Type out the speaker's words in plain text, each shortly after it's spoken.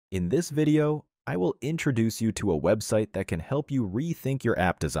In this video, I will introduce you to a website that can help you rethink your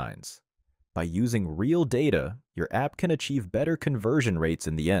app designs. By using real data, your app can achieve better conversion rates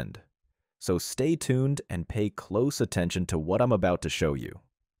in the end. So stay tuned and pay close attention to what I'm about to show you.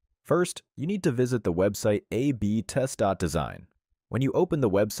 First, you need to visit the website abtest.design. When you open the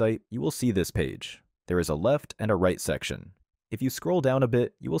website, you will see this page. There is a left and a right section. If you scroll down a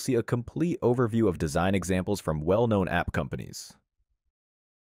bit, you will see a complete overview of design examples from well-known app companies.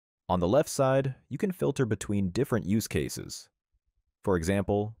 On the left side, you can filter between different use cases. For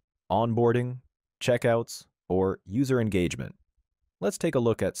example, onboarding, checkouts, or user engagement. Let's take a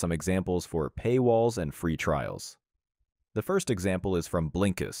look at some examples for paywalls and free trials. The first example is from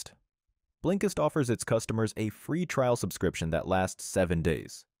Blinkist. Blinkist offers its customers a free trial subscription that lasts 7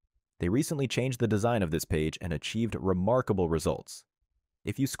 days. They recently changed the design of this page and achieved remarkable results.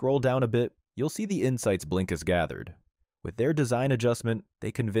 If you scroll down a bit, you'll see the insights Blinkist gathered. With their design adjustment,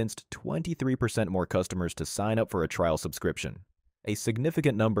 they convinced 23% more customers to sign up for a trial subscription. A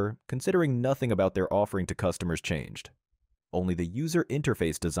significant number, considering nothing about their offering to customers changed. Only the user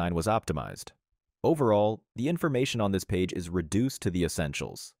interface design was optimized. Overall, the information on this page is reduced to the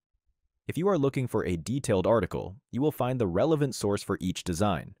essentials. If you are looking for a detailed article, you will find the relevant source for each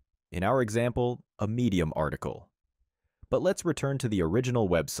design. In our example, a Medium article. But let's return to the original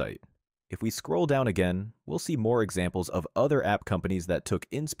website. If we scroll down again, we'll see more examples of other app companies that took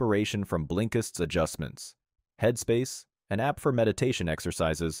inspiration from Blinkist's adjustments. Headspace, an app for meditation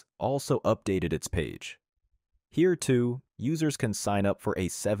exercises, also updated its page. Here too, users can sign up for a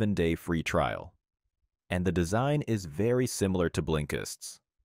 7-day free trial. And the design is very similar to Blinkist's.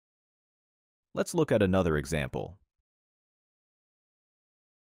 Let's look at another example.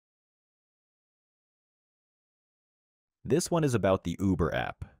 This one is about the Uber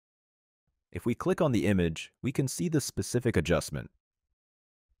app. If we click on the image, we can see the specific adjustment.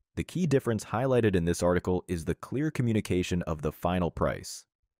 The key difference highlighted in this article is the clear communication of the final price.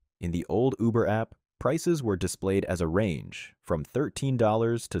 In the old Uber app, prices were displayed as a range from $13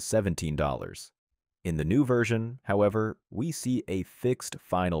 to $17. In the new version, however, we see a fixed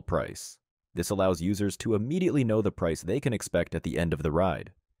final price. This allows users to immediately know the price they can expect at the end of the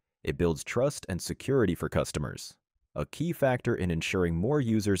ride. It builds trust and security for customers, a key factor in ensuring more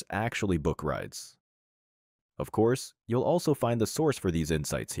users actually book rides. Of course, you'll also find the source for these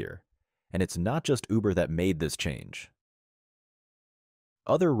insights here, and it's not just Uber that made this change.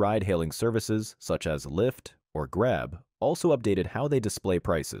 Other ride-hailing services, such as Lyft or Grab, also updated how they display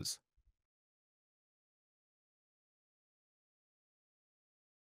prices.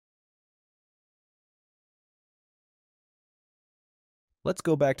 Let's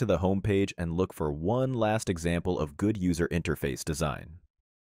go back to the home page and look for one last example of good user interface design.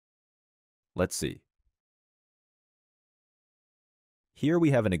 Let's see. Here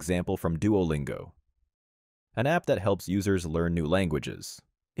we have an example from Duolingo, an app that helps users learn new languages.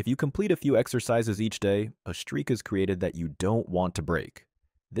 If you complete a few exercises each day, a streak is created that you don't want to break.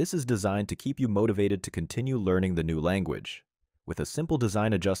 This is designed to keep you motivated to continue learning the new language. With a simple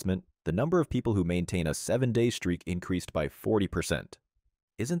design adjustment, the number of people who maintain a 7-day streak increased by 40%.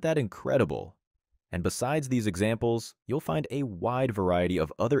 Isn't that incredible? And besides these examples, you'll find a wide variety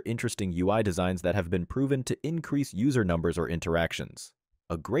of other interesting UI designs that have been proven to increase user numbers or interactions.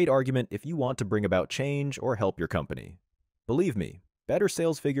 A great argument if you want to bring about change or help your company. Believe me, better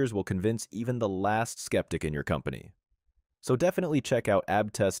sales figures will convince even the last skeptic in your company. So definitely check out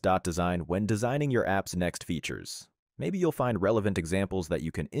abtest.design when designing your app's next features. Maybe you'll find relevant examples that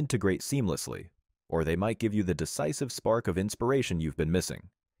you can integrate seamlessly, or they might give you the decisive spark of inspiration you've been missing.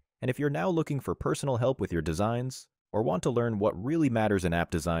 And if you're now looking for personal help with your designs, or want to learn what really matters in app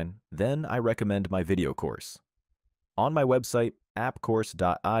design, then I recommend my video course. On my website,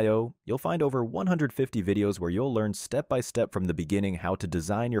 appcourse.io, you'll find over 150 videos where you'll learn step-by-step from the beginning how to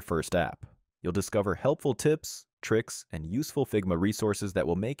design your first app. You'll discover helpful tips, tricks, and useful Figma resources that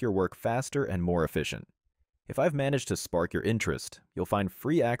will make your work faster and more efficient. If I've managed to spark your interest, you'll find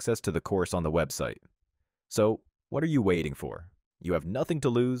free access to the course on the website. So, what are you waiting for? You have nothing to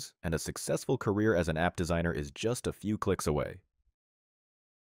lose, and a successful career as an app designer is just a few clicks away.